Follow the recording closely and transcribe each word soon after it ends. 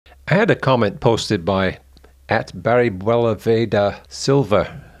I had a comment posted by @Barry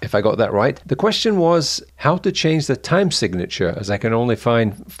Silver, if I got that right. The question was how to change the time signature, as I can only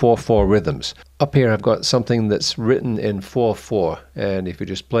find 4/4 rhythms. Up here I've got something that's written in 4/4, and if you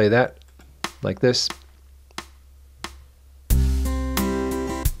just play that like this,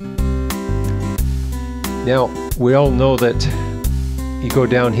 now we all know that you go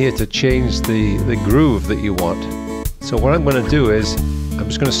down here to change the groove that you want. So what I'm going to do is I'm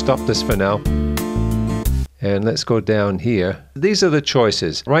just going to stop this for now. And let's go down here. These are the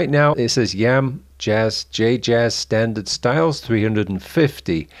choices. Right now it says YAM, Jazz, JJazz Standard Styles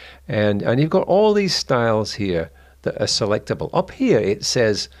 350. And you've got all these styles here that are selectable. Up here it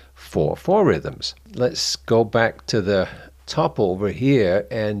says 4/4 rhythms. Let's go back to the top over here,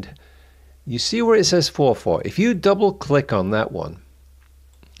 and you see where it says 4/4. If you double click on that one,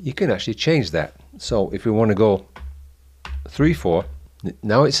 you can actually change that. So if we want to go 3/4,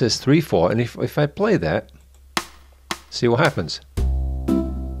 now it says 3/4, and if I play that, see what happens.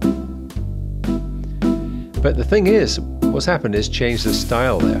 But the thing is, what's happened is change the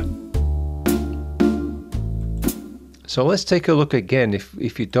style there. So let's take a look again.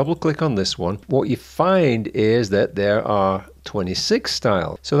 If you double click on this one, what you find is that there are 26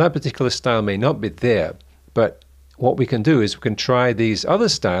 styles. So that particular style may not be there, but what we can do is we can try these other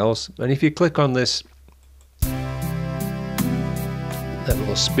styles, and if you click on this, that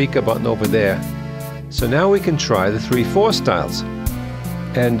little speaker button over there, so now we can try the 3/4 styles.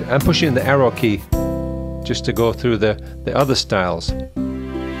 And I'm pushing the arrow key just to go through the other styles.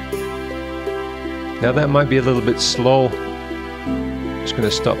 Now that might be a little bit slow. Just going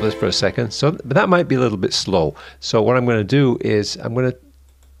to stop this for a second. So but that might be a little bit slow. So what I'm going to do is I'm going to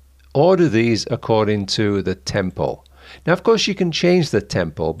order these according to the tempo. Now of course you can change the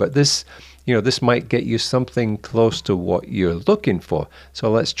tempo, but this, you know, this might get you something close to what you're looking for. So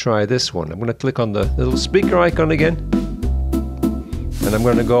let's try this one. I'm going to click on the little speaker icon again, and I'm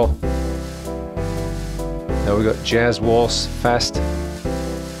going to go. Now we've got jazz waltz, fast,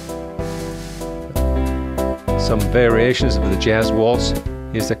 some variations of the jazz waltz.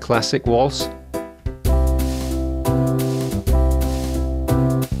 Here's the classic waltz,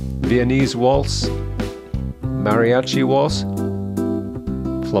 Viennese waltz, mariachi waltz,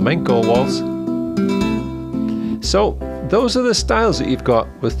 flamenco waltz. So those are the styles that you've got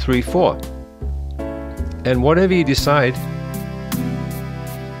with 3/4. And whatever you decide,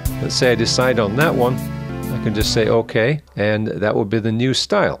 let's say I decide on that one, I can just say OK, and that will be the new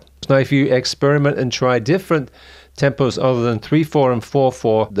style. Now if you experiment and try different tempos other than 3/4 and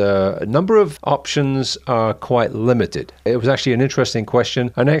 4/4, the number of options are quite limited. It was actually an interesting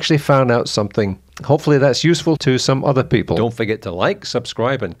question, and I actually found out something. Hopefully that's useful to some other people. Don't forget to like,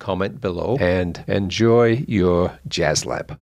 subscribe, and comment below, and enjoy your JjazzLab.